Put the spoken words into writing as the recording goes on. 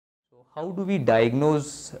How do we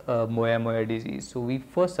diagnose Moyamoya disease? So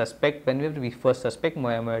whenever we first suspect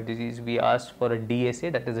Moyamoya disease, we ask for a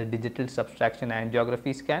DSA, that is a digital subtraction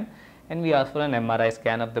angiography scan, and we ask for an MRI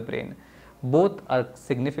scan of the brain. Both are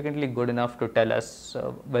significantly good enough to tell us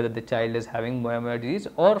whether the child is having Moyamoya disease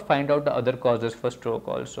or find out the other causes for stroke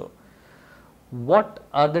also. What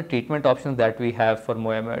are the treatment options that we have for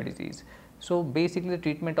Moyamoya disease? So basically the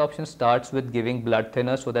treatment option starts with giving blood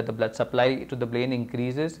thinners so that the blood supply to the brain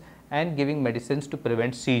increases, and giving medicines to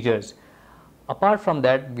prevent seizures. Apart from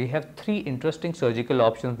that, we have three interesting surgical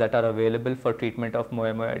options that are available for treatment of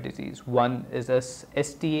Moyamoya disease. One is a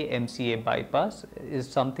STA-MCA bypass, is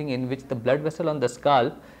something in which the blood vessel on the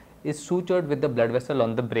scalp is sutured with the blood vessel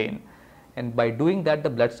on the brain, and by doing that the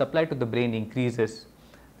blood supply to the brain increases.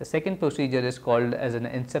 The second procedure is called as an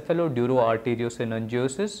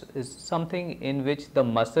encephaloduro-arteriosyngiosis, is something in which the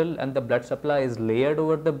muscle and the blood supply is layered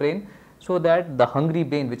over the brain so that the hungry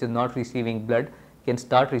brain, which is not receiving blood, can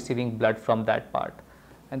start receiving blood from that part.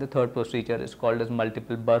 And the third procedure is called as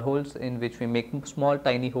multiple burr holes, in which we make small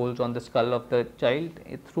tiny holes on the skull of the child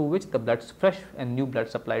through which the fresh and new blood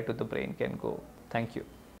supply to the brain can go. Thank you.